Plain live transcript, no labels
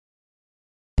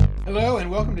Hello and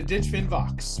welcome to DigFin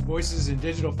VOX, Voices in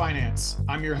Digital Finance.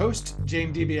 I'm your host,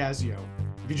 James DiBiasio.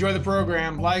 If you enjoy the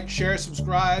program, like, share,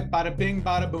 subscribe, bada bing,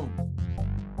 bada boom.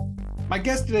 My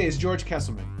guest today is George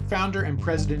Kesselman, founder and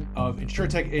president of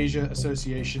InsurTech Asia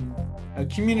Association, a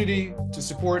community to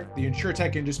support the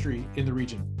InsurTech industry in the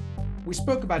region. We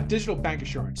spoke about digital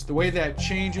bancassurance, the way that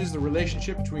changes the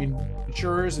relationship between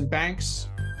insurers and banks,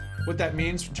 what that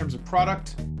means in terms of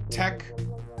product, tech,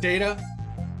 data,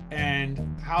 and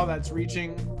how that's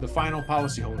reaching the final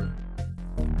policyholder.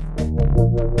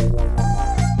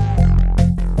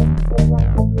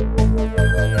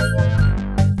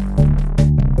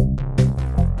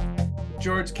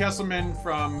 George Kesselman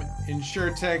from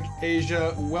InsurTech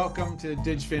Asia, welcome to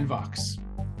DigFin VOX.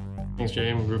 Thanks,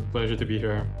 James. Pleasure to be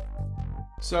here.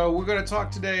 So we're going to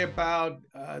talk today about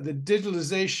the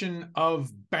digitalization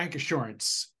of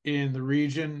bancassurance in the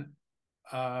region.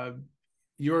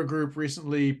 Your group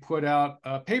recently put out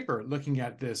a paper looking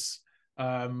at this.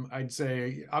 I'd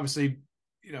say, obviously,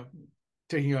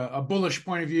 taking a bullish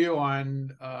point of view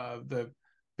on the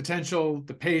potential,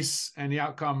 the pace, and the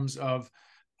outcomes of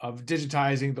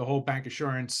digitizing the whole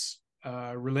bancassurance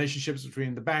relationships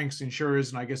between the banks,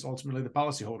 insurers, and I guess ultimately the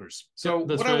policyholders. So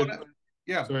that's what right. I want to,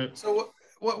 yeah. Sorry. So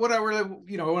what I really,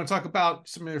 I want to talk about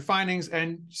some of their findings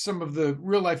and some of the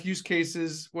real life use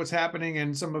cases, what's happening,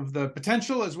 and some of the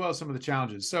potential as well as some of the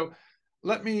challenges. So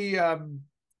let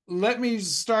me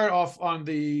start off on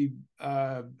the,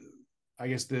 I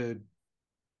guess the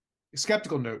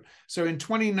skeptical note. So in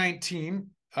 2019,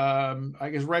 I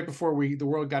guess right before the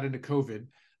world got into COVID,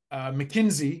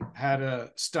 McKinsey had a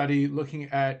study looking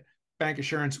at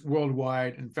bancassurance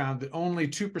worldwide and found that only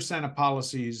 2% of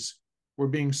policies were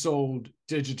being sold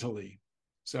digitally.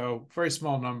 So very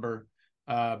small number.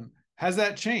 Has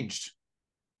that changed?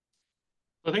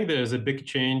 I think there's a big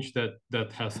change that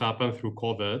has happened through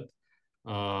COVID.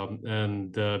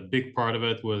 And the big part of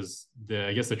it was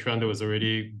the trend that was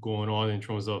already going on in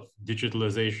terms of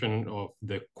digitalization of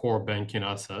the core banking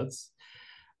assets.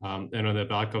 And on the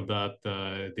back of that,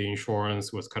 the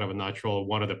insurance was kind of a natural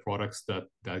one of the products that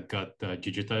got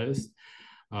digitized.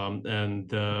 And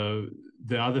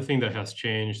the other thing that has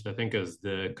changed, I think, is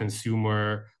the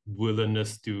consumer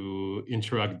willingness to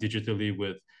interact digitally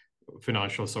with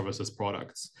financial services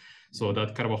products. So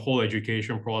that kind of a whole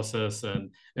education process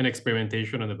and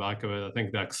experimentation on the back of it, I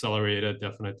think that accelerated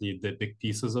definitely the big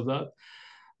pieces of that.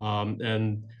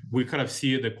 And we kind of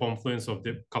see the confluence of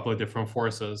the couple of different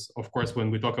forces. Of course,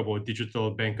 when we talk about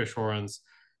digital bancassurance,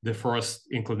 the first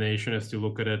inclination is to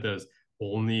look at it as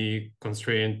only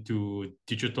constrained to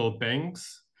digital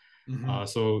banks. Mm-hmm.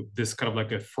 So this kind of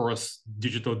like a first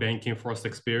digital banking first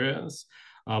experience.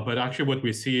 But actually what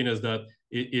we're seeing is that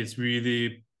it's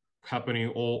really happening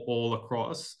all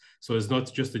across. So it's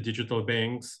not just the digital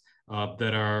banks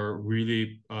that are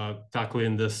really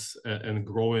tackling this and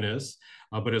growing this,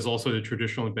 but it's also the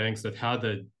traditional banks that had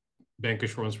the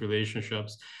bancassurance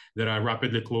relationships that are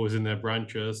rapidly closing their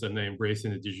branches and they're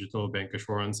embracing the digital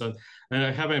bancassurance and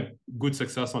are having good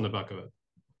success on the back of it.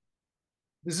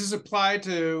 Does this apply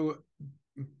to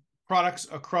products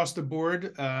across the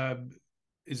board?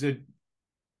 Is it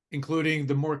including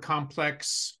the more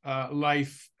complex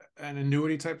life and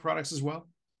annuity type products as well?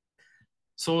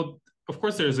 So, of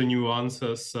course, there's a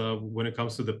nuances when it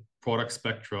comes to the product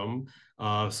spectrum.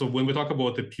 So when we talk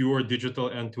about the pure digital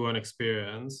end-to-end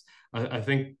experience, I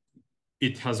think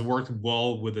it has worked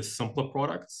well with the simpler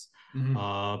products.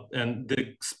 Mm-hmm. And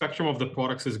the spectrum of the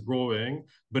products is growing,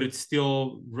 but it's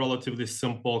still relatively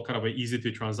simple, kind of easy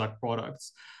to transact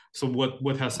products. So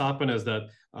what has happened is that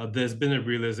there's been a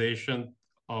realization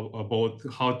about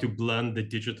how to blend the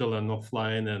digital and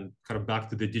offline and kind of back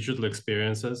to the digital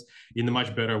experiences in a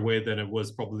much better way than it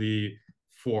was probably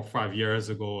 4 or 5 years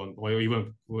ago, or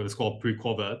even what is called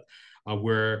pre-COVID,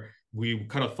 where we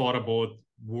kind of thought about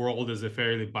world as a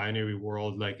fairly binary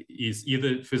world, like is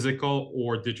either physical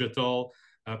or digital,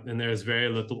 and there's very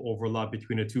little overlap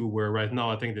between the two, where right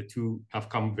now I think the two have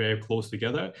come very close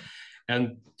together.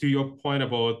 And to your point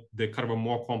about the kind of a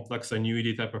more complex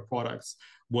annuity type of products,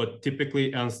 what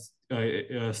typically ends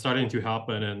starting to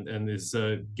happen and is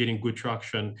getting good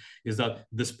traction is that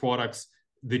these products,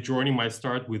 the journey might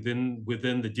start within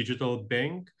the digital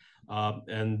bank,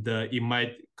 and it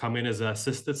might come in as an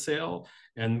assisted sale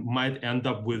and might end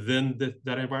up within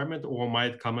that environment, or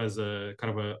might come as a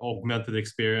kind of an augmented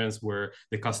experience where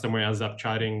the customer ends up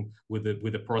chatting with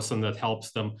the person that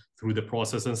helps them through the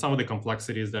process and some of the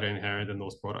complexities that are inherent in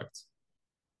those products.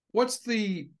 What's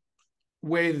the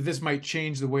way that this might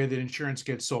change the way that insurance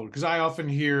gets sold? Because I often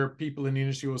hear people in the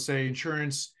industry will say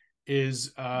insurance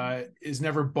is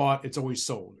never bought, it's always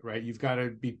sold, right? You've got to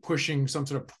be pushing some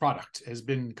sort of product, has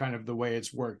been kind of the way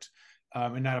it's worked.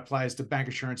 And that applies to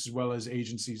bancassurance as well as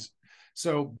agencies.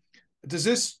 So does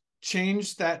this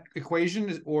change that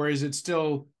equation, or is it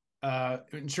still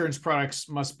insurance products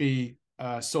must be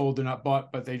sold and not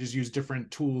bought, but they just use different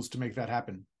tools to make that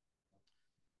happen?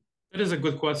 That is a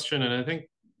good question, and I think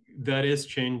that is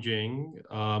changing.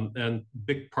 And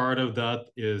big part of that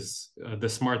is the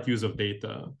smart use of data.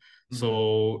 Mm-hmm.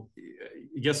 So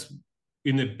I guess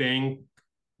in a bank,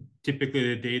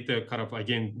 typically the data kind of,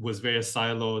 again, was very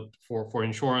siloed for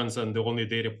insurance, and the only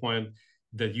data point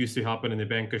that used to happen in the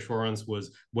bank assurance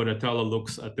was when a teller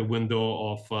looks at the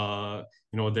window of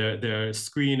their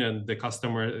screen and the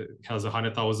customer has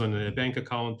 100,000 in a bank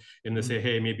account, and they say,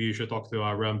 hey, maybe you should talk to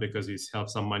our RM because you have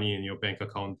some money in your bank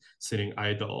account sitting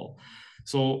idle.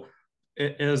 So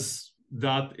as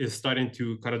that is starting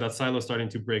to kind of, that silo is starting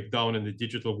to break down in the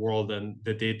digital world, and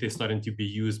the data is starting to be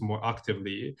used more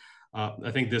actively.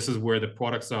 I think this is where the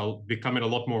products are becoming a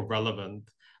lot more relevant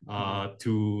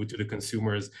to the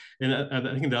consumers. And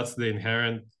I think that's the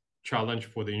inherent challenge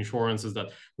for the insurance, is that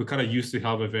we kind of used to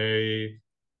have a very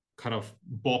kind of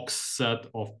box set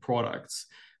of products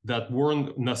that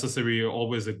weren't necessarily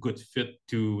always a good fit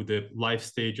to the life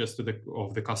stages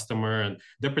of the customer and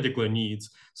their particular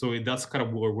needs. So that's kind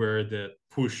of where the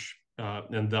push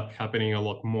ended up happening a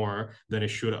lot more than it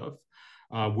should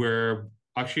have, where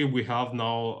actually we have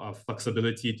now a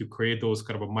flexibility to create those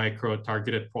kind of a micro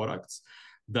targeted products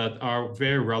that are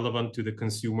very relevant to the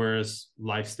consumer's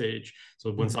life stage.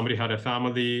 So when somebody had a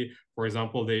family, for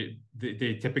example, they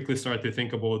typically start to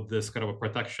think about this kind of a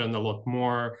protection a lot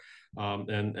more,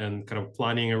 and kind of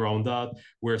planning around that,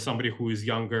 where somebody who is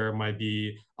younger might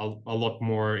be a lot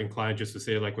more inclined just to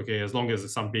say like, okay, as long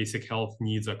as some basic health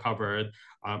needs are covered,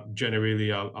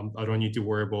 generally I don't need to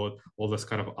worry about all this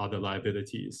kind of other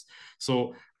liabilities.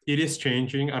 So it is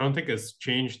changing. I don't think it's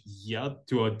changed yet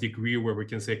to a degree where we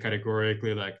can say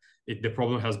categorically like the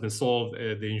problem has been solved.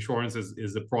 The insurance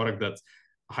is a product that's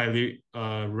highly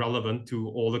relevant to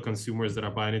all the consumers that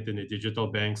are buying it in the digital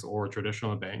banks or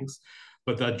traditional banks.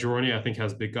 But that journey, I think,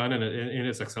 has begun, and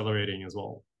it's accelerating as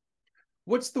well.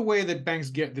 What's the way that banks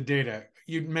get the data?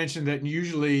 You mentioned that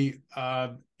usually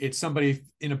it's somebody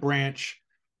in a branch,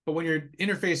 but when you're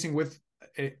interfacing with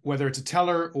whether it's a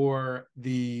teller or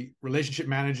the relationship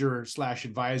manager /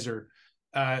 advisor,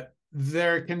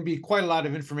 there can be quite a lot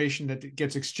of information that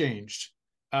gets exchanged.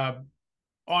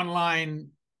 Online,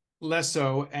 less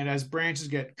so. And as branches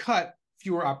get cut,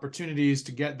 fewer opportunities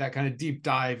to get that kind of deep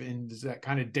dive into that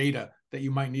kind of data that you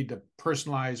might need to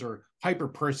personalize or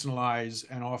hyper-personalize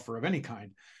an offer of any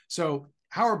kind. So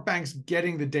how are banks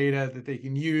getting the data that they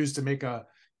can use to make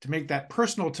that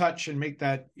personal touch and make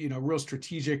that, real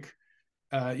strategic,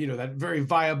 that very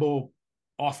viable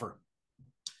offer?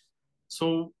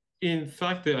 So in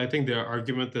fact, I think their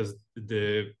argument is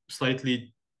the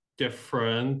slightly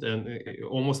different and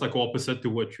almost like opposite to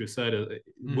what you said.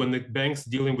 When the bank's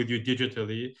dealing with you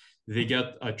digitally, they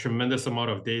get a tremendous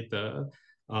amount of data.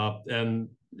 And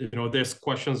there's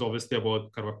questions obviously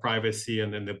about kind of privacy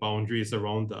and then the boundaries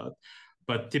around that.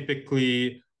 But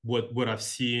typically, what I've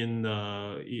seen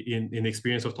in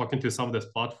experience of talking to some of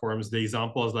these platforms, the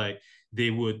examples like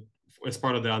they would, as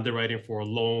part of the underwriting for a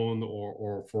loan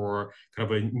or for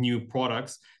kind of a new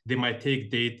products, they might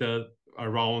take data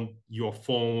around your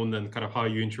phone and kind of how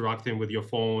you're interacting with your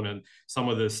phone and some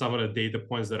of the data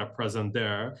points that are present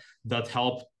there that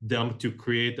help them to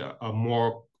create a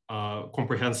more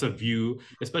comprehensive view,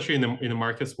 especially in the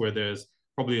markets where there's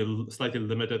probably a slightly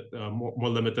limited, more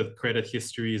limited credit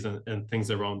histories and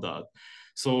things around that.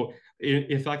 So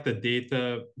in fact,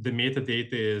 the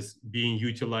metadata is being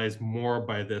utilized more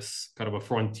by this kind of a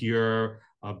frontier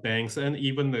banks and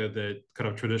even the kind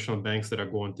of traditional banks that are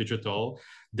going digital.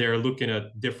 They're looking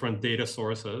at different data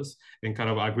sources and kind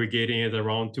of aggregating it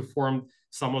around to form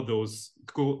some of those,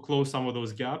 close some of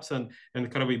those gaps and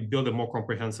kind of build a more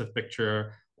comprehensive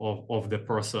picture of the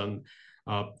person.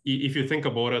 If you think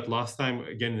about it, last time,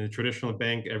 again, in the traditional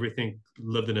bank, everything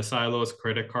lived in the silos.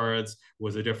 Credit cards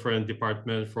was a different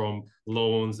department from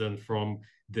loans and from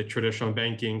the traditional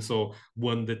banking. So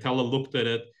when the teller looked at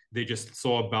it, they just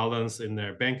saw a balance in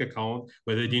their bank account,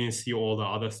 but they didn't see all the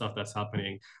other stuff that's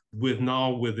happening. With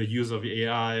the use of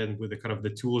AI and with the kind of the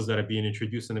tools that are being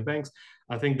introduced in the banks,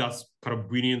 I think that's kind of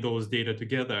bringing those data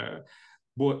together.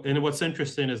 And what's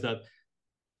interesting is that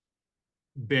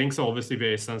banks are obviously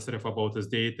very sensitive about this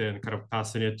data and kind of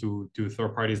passing it to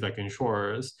third parties like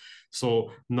insurers.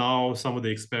 So now some of the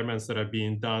experiments that are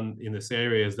being done in this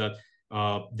area is that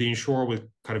the insurer would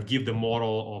kind of give the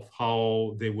model of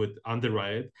how they would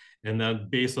underwrite. And then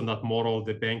based on that model,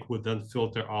 the bank would then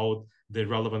filter out the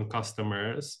relevant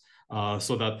customers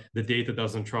so that the data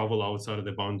doesn't travel outside of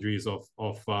the boundaries of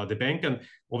the bank. And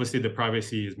obviously the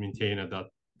privacy is maintained at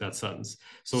that sense.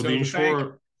 So the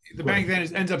insurer... The bank then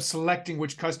ends up selecting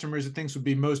which customers it thinks would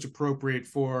be most appropriate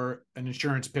for an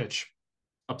insurance pitch.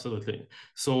 Absolutely.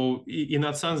 So in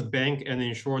that sense, bank and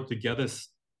insurer together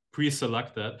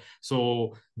pre-selected.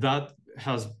 So that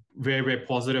has very, very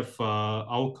positive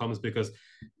outcomes, because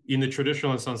in the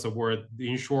traditional sense of word, the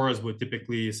insurers would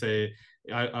typically say,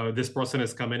 this person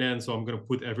is coming in, so I'm going to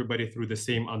put everybody through the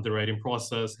same underwriting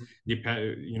process,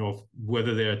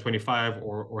 whether they're 25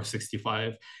 or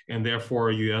 65, and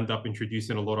therefore you end up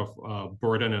introducing a lot of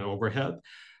burden and overhead.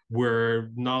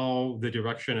 Where now the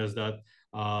direction is that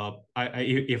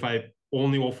if I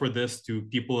only offer this to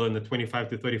people in the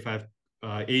 25 to 35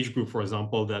 age group, for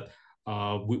example, that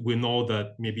we know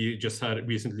that maybe just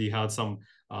recently had some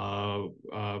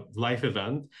life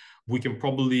event, we can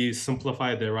probably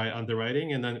simplify their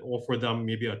underwriting and then offer them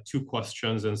maybe 2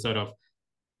 questions instead of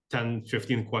 10,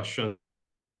 15 questions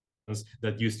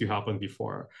that used to happen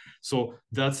before. So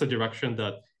that's a direction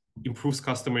that improves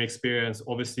customer experience,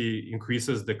 obviously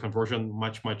increases the conversion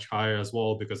much, much higher as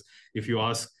well, because if you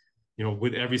ask,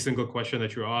 with every single question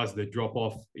that you ask, the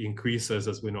drop-off increases,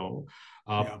 as we know.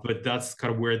 But that's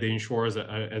kind of where the insurers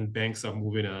and banks are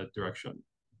moving in that direction.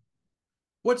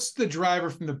 What's the driver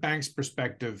from the bank's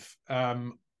perspective?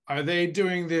 Are they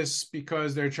doing this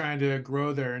because they're trying to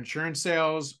grow their insurance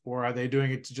sales, or are they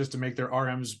doing it just to make their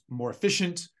RMs more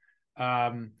efficient?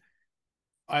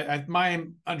 My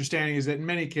understanding is that in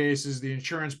many cases, the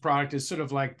insurance product is sort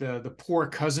of like the poor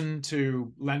cousin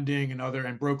to lending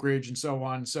and brokerage and so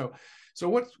on. So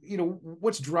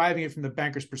what's driving it from the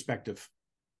banker's perspective?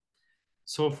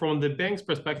 So from the bank's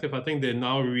perspective, I think they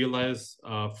now realize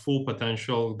full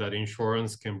potential that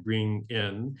insurance can bring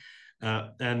in.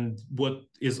 And what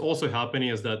is also happening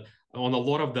is that on a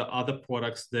lot of the other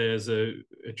products, there's a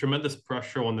tremendous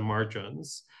pressure on the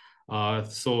margins.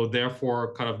 So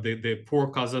therefore, kind of the poor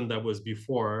cousin that was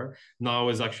before now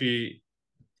is actually,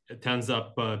 it ends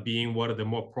up being one of the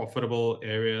more profitable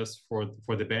areas for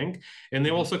the bank. And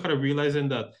they're also kind of realizing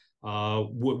that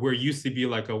where used to be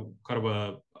like a kind of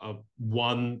a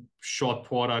one-shot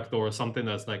product or something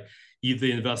that's like either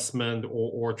investment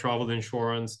or travel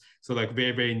insurance, so like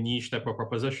very, very niche type of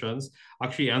propositions,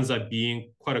 actually ends up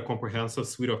being quite a comprehensive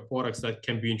suite of products that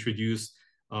can be introduced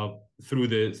through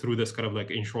this kind of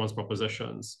like insurance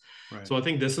propositions. Right. So I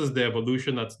think this is the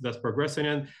evolution that's progressing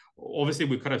in. Obviously,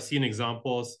 we've kind of seen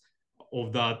examples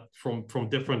of that from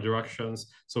different directions.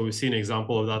 So we've seen an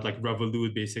example of that, like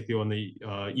Revolut, basically on the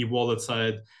e-wallet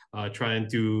side, trying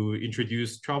to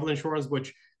introduce travel insurance,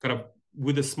 which kind of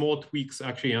with the small tweaks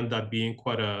actually end up being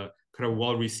quite a kind of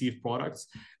well-received products.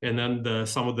 And then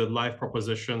some of the life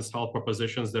propositions, health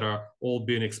propositions that are all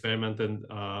being experimented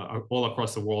all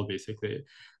across the world, basically,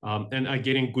 and are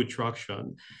getting good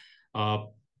traction.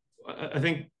 I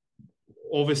think,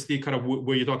 obviously, kind of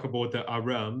where you talk about the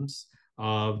RMs,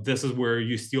 this is where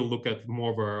you still look at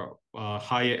more of a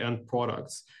higher end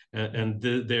products, and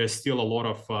there's still a lot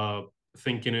of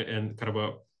thinking and kind of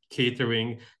a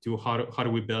catering to how do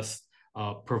we best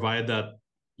provide that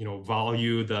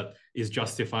value that is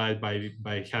justified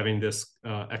by having this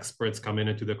experts come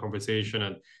into the conversation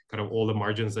and kind of all the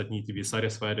margins that need to be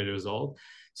satisfied as a result.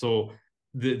 So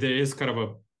there is kind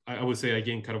of I would say,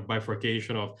 again, kind of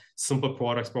bifurcation of simple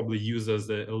products probably used as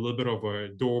a little bit of a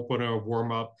door opener,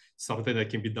 warm up, something that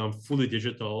can be done fully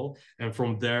digital. And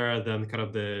from there, then kind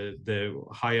of the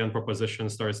high-end proposition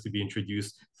starts to be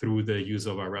introduced through the use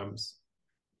of RMs.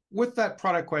 With that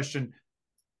product question,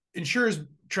 insurers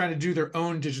trying to do their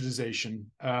own digitization.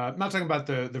 I'm not talking about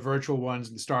the virtual ones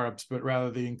and the startups, but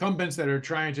rather the incumbents that are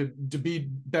trying to be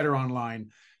better online.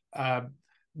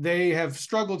 They have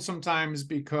struggled sometimes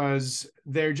because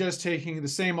they're just taking the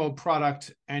same old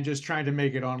product and just trying to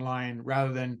make it online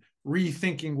rather than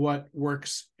rethinking what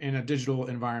works in a digital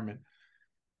environment.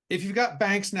 If you've got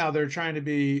banks now that are trying to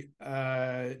be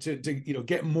to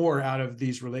get more out of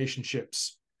these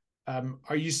relationships,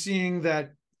 are you seeing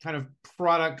that kind of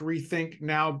product rethink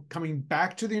now coming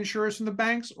back to the insurers from the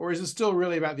banks, or is it still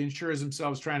really about the insurers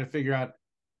themselves trying to figure out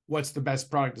what's the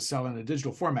best product to sell in a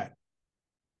digital format?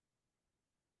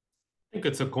 I think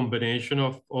it's a combination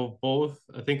of both.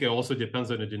 I think it also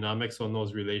depends on the dynamics on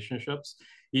those relationships.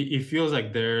 It feels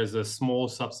like there's a small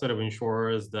subset of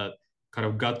insurers that kind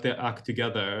of got their act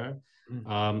together,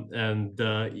 and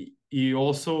you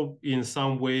also, in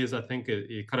some ways, I think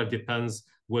it kind of depends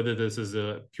whether this is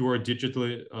a pure digital,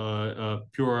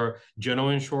 pure general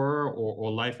insurer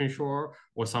or life insurer,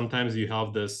 or sometimes you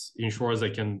have this insurers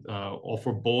that can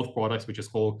offer both products, which is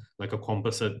called like a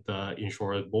composite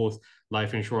insurer, both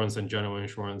life insurance and general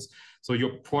insurance. So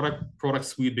your product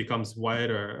suite becomes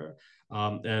wider,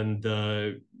 and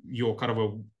your kind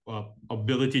of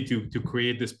ability to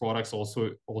create these products also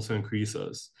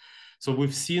increases. So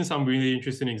we've seen some really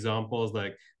interesting examples,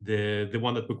 like the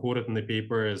one that we quoted in the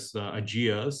paper is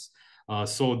Ageas.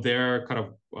 So they're kind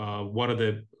of one of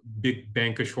the big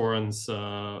bancassurance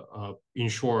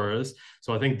insurers.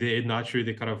 So I think they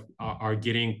naturally kind of are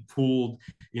getting pulled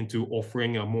into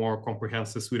offering a more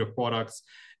comprehensive suite of products.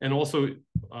 And also,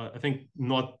 I think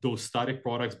not those static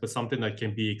products, but something that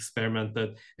can be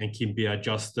experimented and can be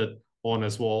adjusted on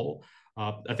as well.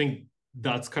 I think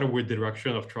that's kind of where the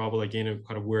direction of travel, again, and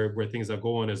kind of where things are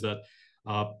going, is that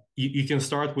you can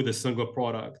start with a single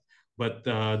product, but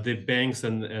the banks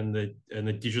and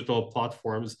the digital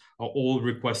platforms are all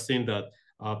requesting that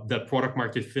that product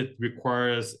market fit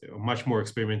requires much more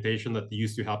experimentation that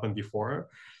used to happen before.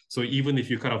 So even if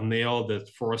you kind of nail the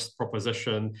first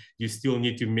proposition, you still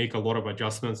need to make a lot of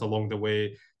adjustments along the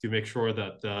way to make sure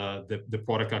that the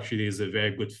product actually is a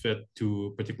very good fit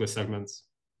to particular segments.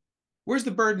 Where's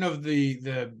the burden of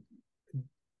the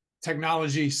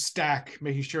technology stack,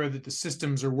 making sure that the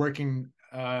systems are working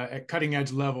at cutting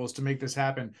edge levels to make this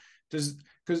happen? Because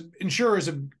insurers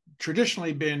have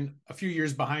traditionally been a few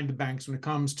years behind the banks when it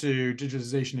comes to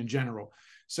digitization in general.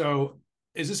 So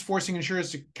is this forcing insurers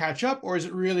to catch up, or is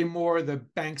it really more the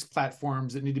banks'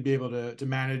 platforms that need to be able to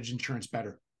manage insurance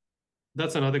better?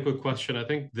 That's another good question. I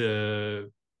think the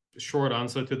short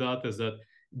answer to that is that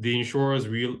the insurers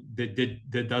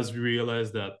they does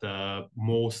realize that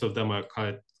most of them are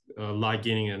kind of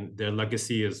lagging, and their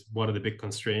legacy is one of the big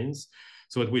constraints.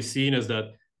 So what we've seen is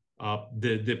that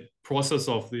the process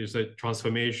of this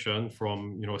transformation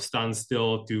from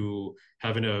standstill to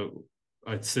having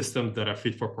a system that are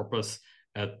fit for purpose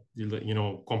at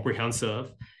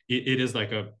comprehensive, it is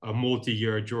like a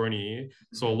multi-year journey.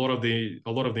 So a lot of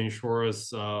the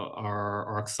insurers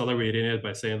are accelerating it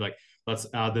by saying, like, let's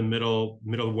add the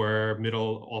middleware,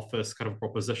 middle office kind of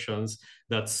propositions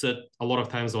that sit a lot of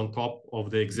times on top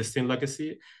of the existing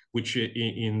legacy, which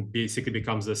in basically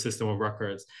becomes a system of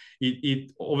records.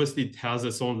 It obviously has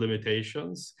its own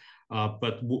limitations,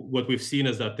 but what we've seen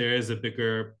is that there is a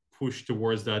bigger push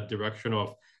towards that direction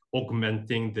of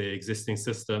augmenting the existing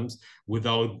systems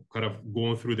without kind of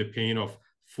going through the pain of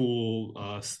full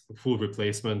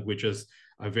replacement, which is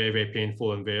a very, very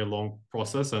painful and very long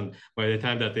process. And by the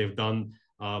time that they've done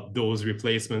those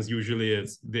replacements, usually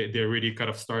they already kind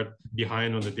of start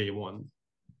behind on the day one.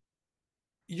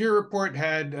 Your report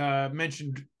had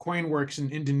mentioned Coinworks in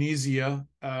Indonesia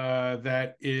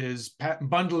that is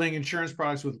bundling insurance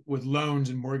products with loans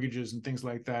and mortgages and things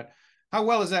like that. How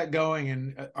well is that going?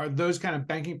 And are those kind of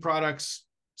banking products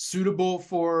suitable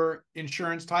for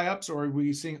insurance tie-ups, or are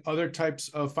we seeing other types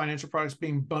of financial products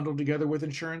being bundled together with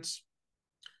insurance?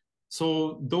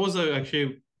 So those are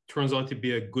actually turns out to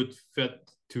be a good fit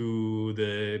to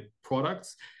the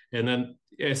products. And then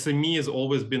SME has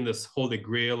always been this holy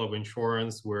grail of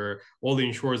insurance, where all the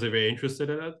insurers are very interested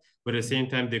in it, but at the same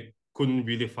time, they couldn't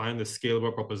really find the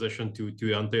scalable proposition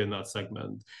to enter in that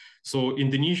segment. So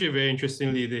Indonesia, very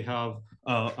interestingly, they have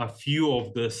a few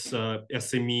of this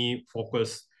SME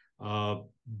focused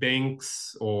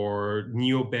banks or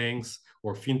neobanks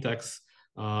or fintechs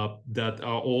that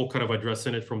are all kind of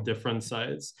addressing it from different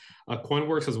sides.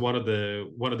 Coinworks is one of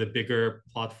the bigger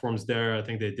platforms there. I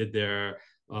think they did their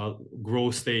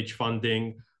growth stage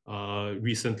funding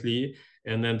recently,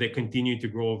 and then they continue to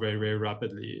grow very, very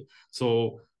rapidly.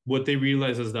 So what they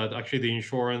realize is that actually the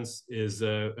insurance is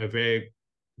a very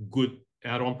good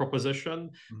add-on proposition,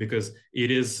 because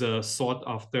it is sought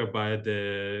after by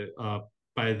the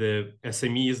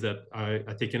SMEs that are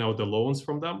taking out the loans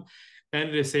from them. And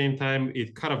at the same time,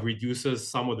 it kind of reduces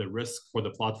some of the risk for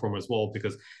the platform as well,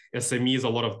 because SMEs a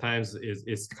lot of times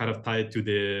is kind of tied to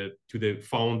the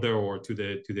founder or to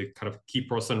the kind of key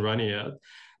person running it.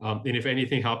 And if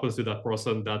anything happens to that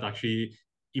person, that actually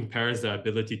impairs their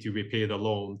ability to repay the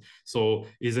loan. So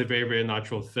it's a very, very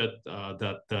natural fit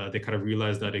that they kind of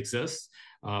realize that exists.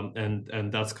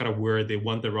 And that's kind of where they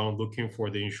went around looking for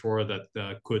the insurer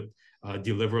that could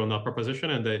deliver on that proposition.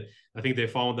 And I think they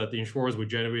found that the insurers were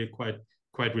generally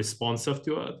quite responsive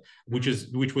to it,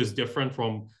 which was different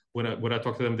from when I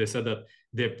talked to them. They said that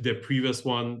their previous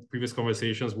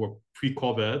conversations were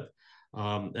pre-COVID,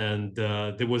 and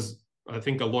there was I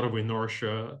think, a lot of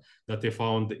inertia that they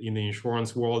found in the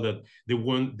insurance world, that they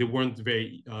weren't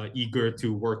very eager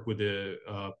to work with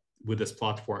these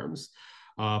platforms.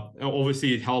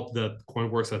 Obviously, it helped that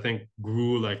CoinWorks, I think,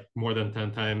 grew like more than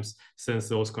 10 times since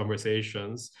those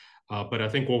conversations. But I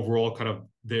think overall, kind of,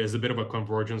 there's a bit of a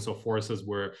convergence of forces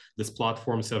where these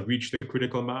platforms have reached the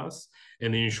critical mass,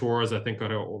 and the insurers, I think,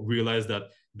 kind of realize that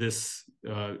this,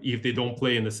 if they don't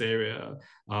play in this area,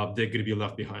 they're going to be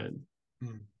left behind.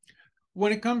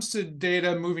 When it comes to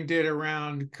data, moving data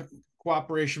around,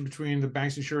 cooperation between the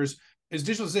banks and insurers, is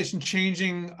digitalization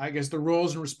changing, I guess, the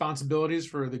roles and responsibilities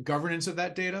for the governance of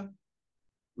that data?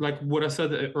 Like what I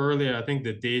said earlier, I think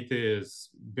the data is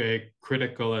very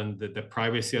critical, and the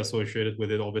privacy associated with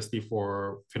it, obviously,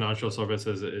 for financial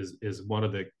services is one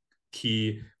of the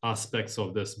key aspects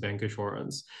of this bank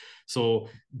assurance. So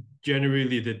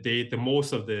generally the data,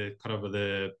 most of the kind of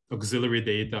the auxiliary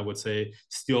data, I would say,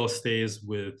 still stays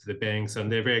with the banks, and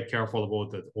they're very careful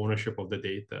about the ownership of the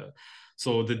data.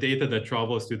 So the data that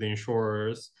travels to the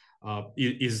insurers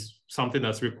is something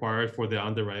that's required for the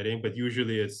underwriting, but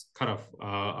usually it's kind of,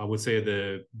 I would say,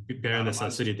 the bare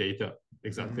necessity data.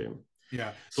 Exactly.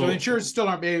 Yeah. So the insurers still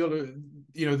aren't able to,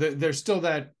 there's still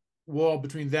that wall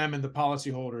between them and the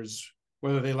policyholders,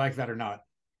 whether they like that or not.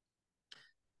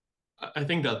 I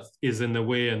think that is in a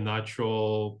way a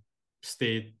natural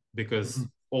state, because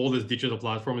all these digital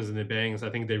platforms in the banks, I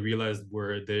think they realized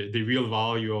where the real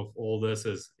value of all this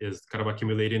is kind of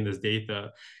accumulating this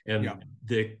data, and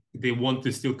they want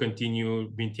to still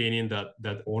continue maintaining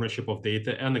that ownership of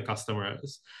data and the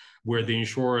customers, where the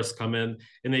insurers come in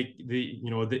and they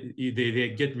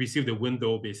receive the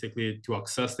window basically to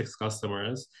access these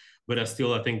customers, but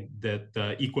still I think that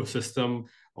the ecosystem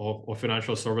of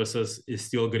financial services is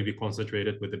still going to be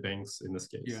concentrated with the banks in this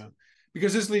case. Yeah.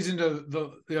 Because this leads into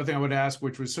the other thing I would ask,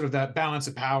 which was sort of that balance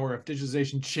of power, if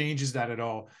digitalization changes that at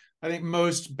all. I think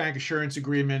most bank assurance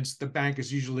agreements, the bank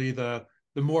is usually the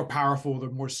more powerful, the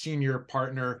more senior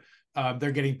partner.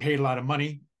 They're getting paid a lot of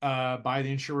money by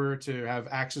the insurer to have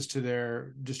access to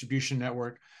their distribution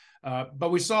network.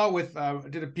 But we saw I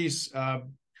did a piece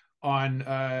on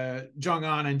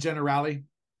Jong-an and Generali.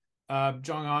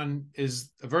 Jong-an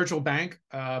is a virtual bank,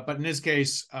 but in this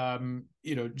case,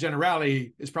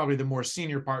 Generali is probably the more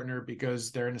senior partner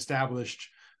because they're an established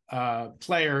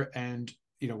player, and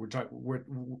we're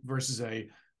versus a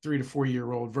 3 to 4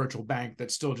 year old virtual bank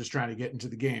that's still just trying to get into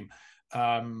the game,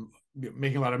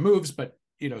 making a lot of moves, but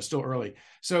still early.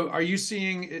 So, are you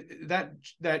seeing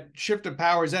that shift of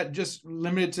power? Is that just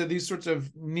limited to these sorts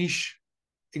of niche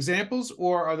examples,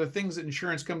 or are there things that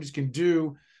insurance companies can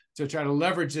do to try to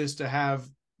leverage this to have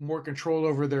more control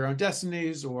over their own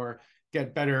destinies, or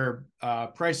get better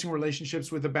pricing relationships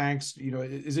with the banks?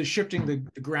 Is it shifting the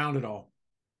ground at all?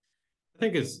 I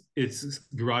think it's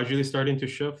gradually starting to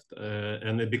shift,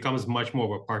 and it becomes much more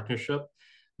of a partnership,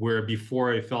 where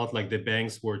before it felt like the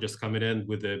banks were just coming in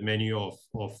with a menu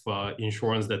of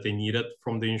insurance that they needed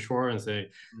from the insurer and say,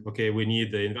 okay, we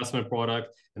need the investment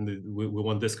product, and we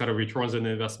want this kind of returns in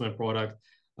the investment product.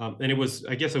 And it was,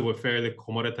 I guess, it were fairly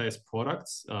commoditized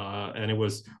products, and it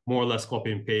was more or less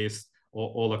copy and paste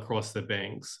all across the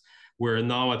banks. Where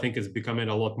now I think it's becoming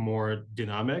a lot more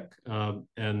dynamic,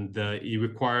 and it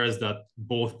requires that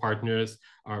both partners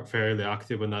are fairly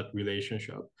active in that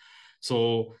relationship.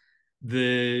 So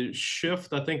the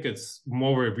shift, I think it's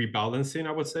more of a rebalancing,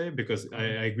 I would say, because I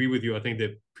agree with you. I think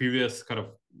the previous kind of,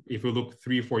 if we look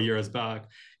 3-4 years back,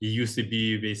 it used to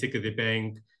be basically the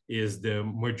bank is the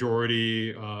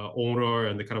majority owner,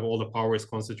 and the kind of all the power is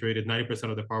concentrated. 90%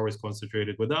 of the power is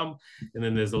concentrated with them, and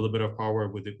then there's a little bit of power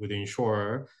with the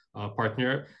insurer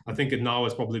partner. I think it now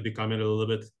is probably becoming a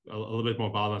little bit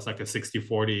more balanced, like a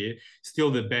 60-40. Still,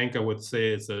 the bank, I would say,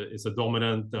 it's a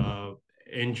dominant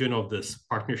engine of this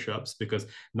partnerships, because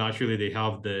naturally they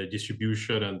have the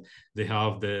distribution and they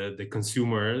have the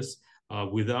consumers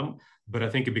with them. But I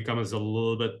think it becomes a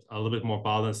little bit more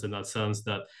balanced in that sense,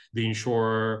 that the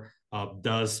insurer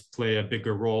does play a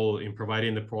bigger role in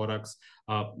providing the products.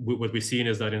 What we've seen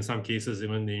is that in some cases,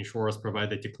 even the insurers provide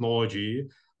the technology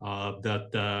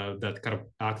that kind of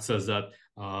acts as that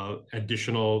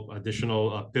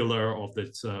additional pillar of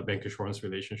this bank assurance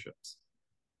relationships.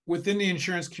 Within the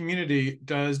insurance community,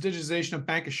 does digitization of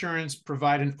bank assurance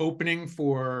provide an opening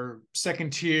for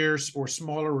second tiers or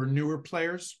smaller or newer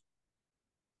players?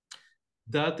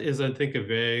 That is, I think, a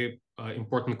very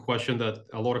important question that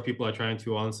a lot of people are trying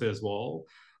to answer as well.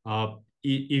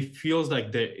 It feels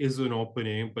like there is an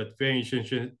opening, but very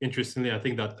interestingly, I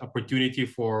think that opportunity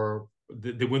for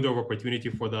the window of opportunity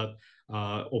for that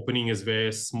opening is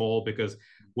very small, because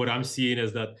what I'm seeing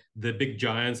is that the big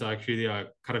giants actually are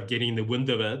kind of getting the wind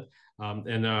of it,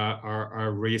 and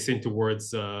are racing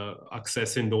towards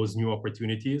accessing those new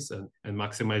opportunities and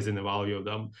maximizing the value of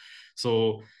them.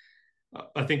 So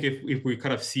I think if we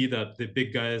kind of see that the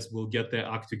big guys will get their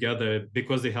act together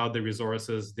because they have the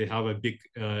resources, they have a big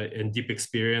and deep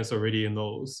experience already in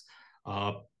those.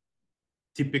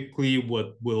 Typically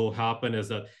what will happen is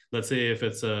that, let's say if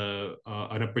it's an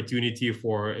opportunity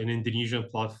for an Indonesian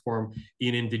platform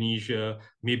in Indonesia,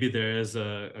 maybe there is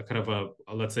a kind of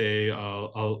let's say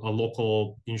a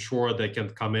local insurer that can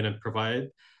come in and provide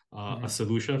a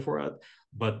solution for it.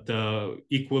 But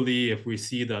equally, if we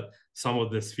see that some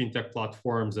of these fintech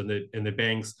platforms and the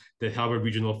banks that have a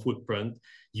regional footprint,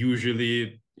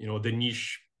 usually the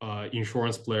niche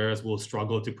insurance players will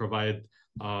struggle to provide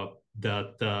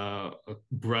that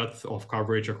breadth of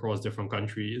coverage across different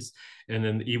countries. And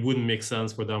then it wouldn't make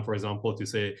sense for them, for example, to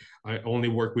say, I only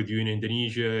work with you in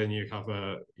Indonesia and you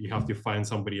have to find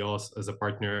somebody else as a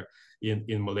partner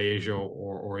in Malaysia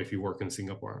or if you work in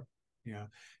Singapore. Yeah.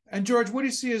 And George, what do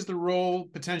you see as the role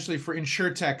potentially for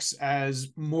insurtechs as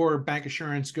more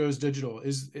bancassurance goes digital?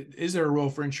 Is there a role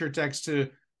for insurtechs to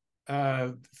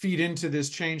feed into this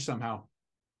change somehow?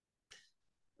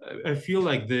 I feel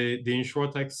like the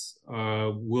insurtechs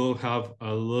will have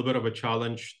a little bit of a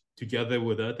challenge together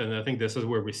with it. And I think this is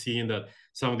where we're seeing that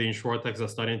some of the insurtechs are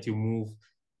starting to move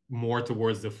more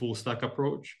towards the full stack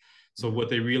approach. So what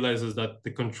they realize is that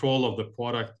the control of the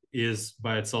product is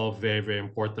by itself very, very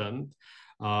important.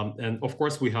 And of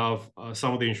course, we have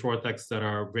some of the insurtechs that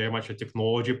are very much a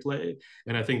technology play.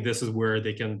 And I think this is where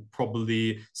they can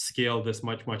probably scale this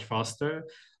much, much faster.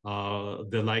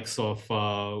 The likes of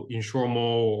Insurmo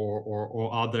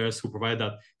or others who provide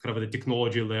that kind of a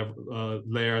technology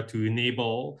layer to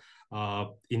enable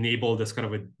this kind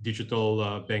of a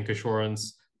digital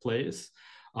bancassurance place.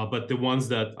 But the ones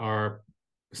that are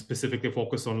specifically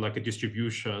focused on like a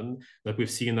distribution that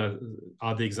we've seen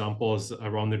other examples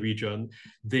around the region,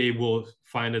 they will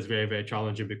find it very, very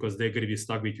challenging because they're going to be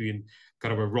stuck between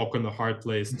kind of a rock and a hard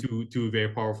place, two very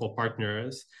powerful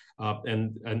partners.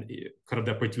 And kind of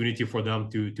the opportunity for them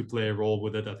to play a role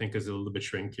with it, I think, is a little bit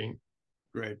shrinking.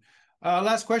 Great.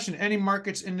 Last question. Any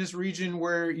markets in this region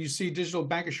where you see digital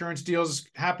bancassurance deals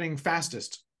happening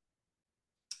fastest?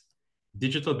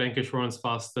 Digital bancassurance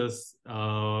fastest.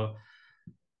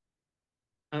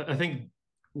 I think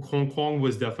Hong Kong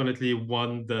was definitely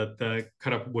one that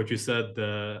kind of what you said.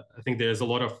 I think there's a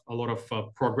lot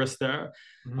of progress there.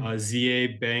 ZA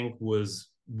Bank was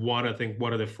one of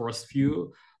the first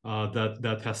few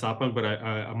that has happened, but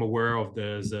I'm aware of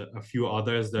there's a few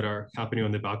others that are happening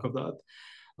on the back of that.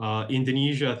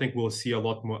 Indonesia, I think we'll see a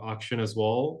lot more action as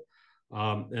well.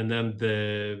 And then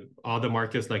the other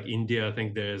markets like India, I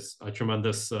think there's a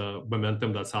tremendous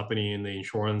momentum that's happening in the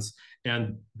insurance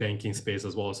and banking space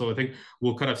as well. So I think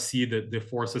we'll kind of see the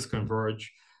forces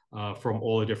converge from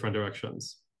all the different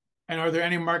directions. And are there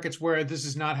any markets where this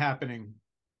is not happening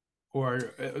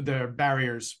or there are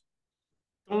barriers?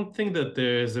 I don't think that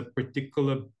there's a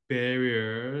particular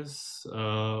barriers.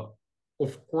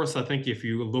 Of course, I think if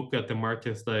you look at the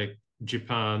markets like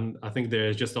Japan, I think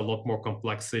there's just a lot more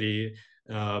complexity,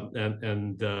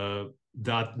 and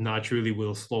that naturally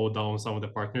will slow down some of the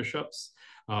partnerships,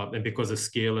 and because the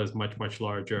scale is much, much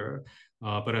larger.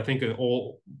 But I think in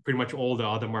pretty much all the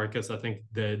other markets, I think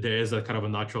there is a kind of a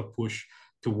natural push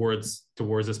towards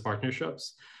these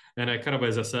partnerships. And I kind of,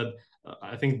 as I said,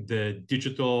 I think the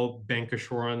digital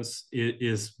bancassurance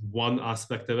is one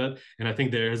aspect of it. And I think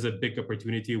there is a big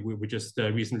opportunity. We just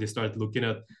recently started looking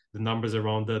at the numbers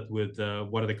around it with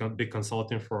one of the big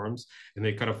consulting firms, and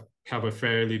they kind of have a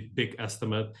fairly big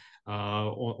estimate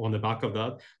on the back of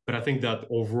that. But I think that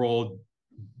overall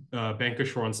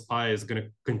bancassurance pie is going to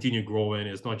continue growing.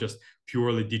 It's not just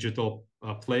purely digital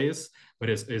plays, but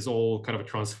it's all kind of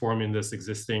transforming this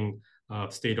existing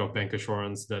state of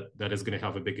bancassurance that is going to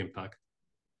have a big impact.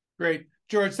 Great.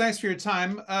 George, thanks for your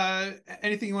time.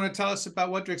 Anything you want to tell us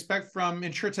about what to expect from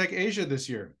InsurTech Asia this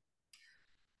year?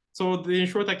 So the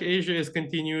InsurTech Asia is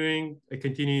continuing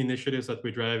initiatives that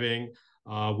we're driving.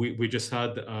 We just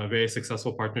had a very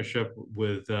successful partnership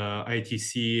with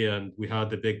ITC, and we had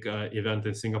the big event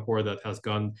in Singapore that has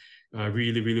gone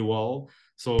really, really well.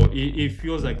 So it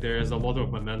feels like there is a lot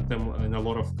of momentum and a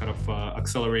lot of kind of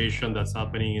acceleration that's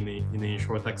happening in the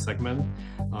InsurTech segment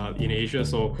in Asia.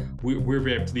 So we're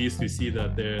very pleased to see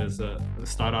that there's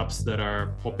startups that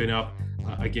are popping up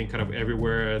again, kind of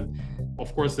everywhere. And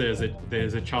of course, there's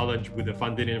a challenge with the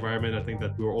funding environment. I think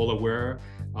that we're all aware.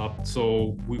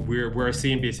 So we're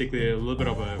seeing basically a little bit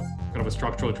of a kind of a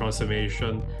structural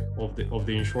transformation of the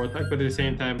insurtech, but at the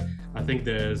same time, I think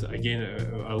there's again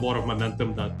a lot of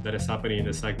momentum that is happening in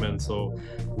the segment. So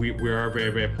we are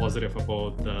very, very positive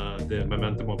about the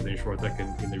momentum of the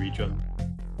insurtech in the region.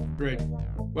 Great.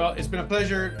 Well, it's been a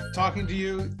pleasure talking to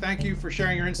you. Thank you for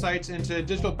sharing your insights into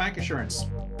digital bank assurance.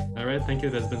 All right, thank you.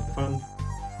 That's been fun.